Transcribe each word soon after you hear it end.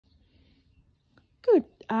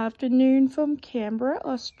afternoon from Canberra,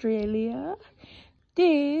 Australia.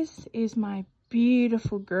 This is my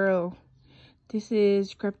beautiful girl. This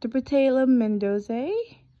is Graptopetalum Mendozae.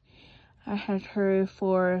 I had her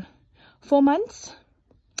for 4 months.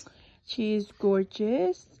 She's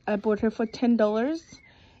gorgeous. I bought her for $10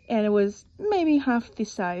 and it was maybe half the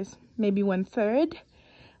size, maybe 1/3.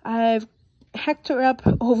 I've hacked her up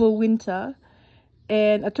over winter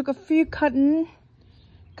and I took a few cuttings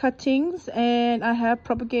and I have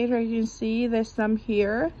propagated her. You can see there's some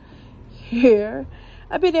here,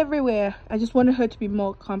 a bit everywhere. I just wanted her to be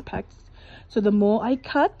more compact. So the more I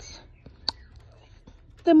cut,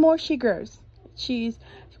 the more she grows. She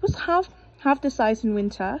was half the size in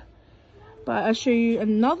winter. But I'll show you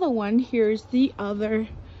another one. Here's the other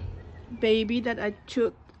baby that I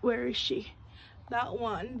took. Where is she? That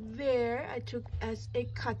one there I took as a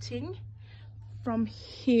cutting from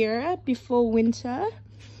here before winter.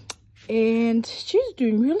 And she's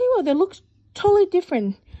doing really well. They look totally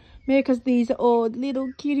different. Maybe because these are all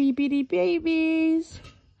little kitty bitty babies.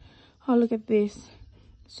 Oh, look at this.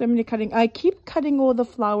 So many cutting. I keep cutting all the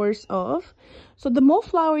flowers off. So the more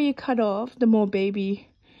flower you cut off, the more baby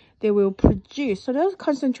they will produce. So they'll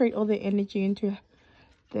concentrate all their energy into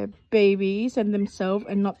their babies and themselves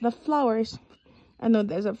and not the flowers. I know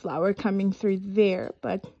there's a flower coming through there,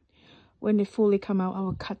 but when they fully come out, I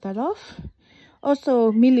will cut that off.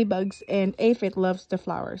 Also, mealybugs and aphid loves the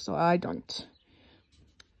flower, so I don't.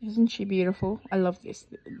 Isn't she beautiful? I love this.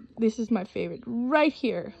 This is my favorite right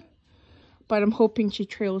here. But I'm hoping she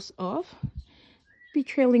trails off. Be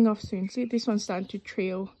trailing off soon. See, this one's starting to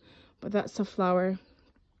trail, but that's a flower.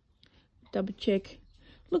 Double check.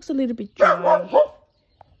 Looks a little bit dry,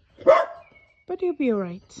 but it'll be all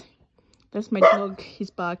right. That's my dog. He's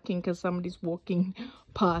barking because somebody's walking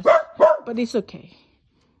past, but it's okay.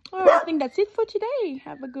 All right, I think that's it for today.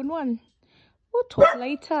 Have a good one. We'll talk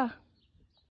later.